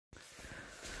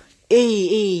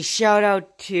Hey, shout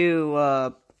out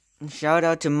to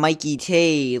Mikey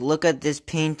Tay. Look at this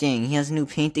painting. He has a new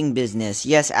painting business.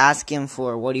 Yes, ask him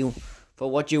for what you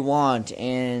want,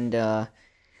 and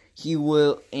he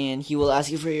will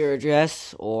ask you for your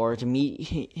address or to meet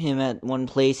him at one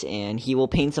place, and he will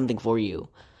paint something for you.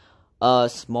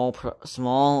 Small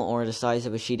or the size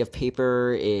of a sheet of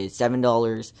paper is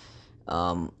 $7.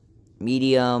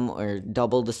 Medium or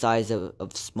double the size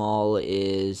of small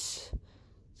is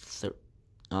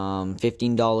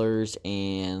 $15,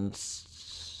 and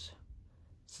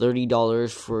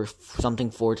 $30 for something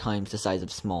 4 times the size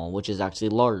of small, which is actually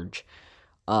large.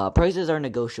 Prices are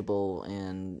negotiable,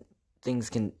 and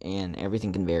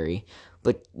everything can vary.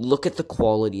 But look at the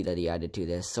quality that he added to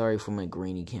this. Sorry for my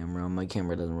grainy camera. My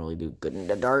camera doesn't really do good in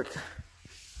the dark.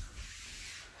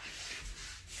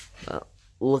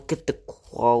 Look at the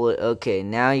quality. Okay,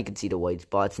 now you can see the white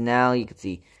spots. Now you can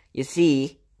see. You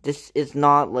see, this is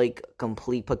not like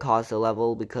complete Picasso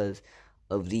level because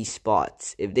of these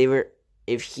spots.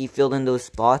 If he filled in those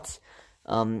spots,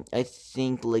 I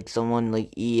think like someone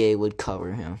like EA would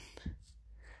cover him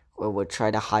or would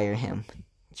try to hire him.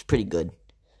 It's pretty good.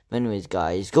 But anyways,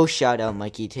 guys, go shout out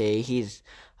Mikey Tay. He's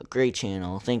a great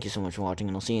channel. Thank you so much for watching,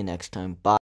 and I'll see you next time. Bye.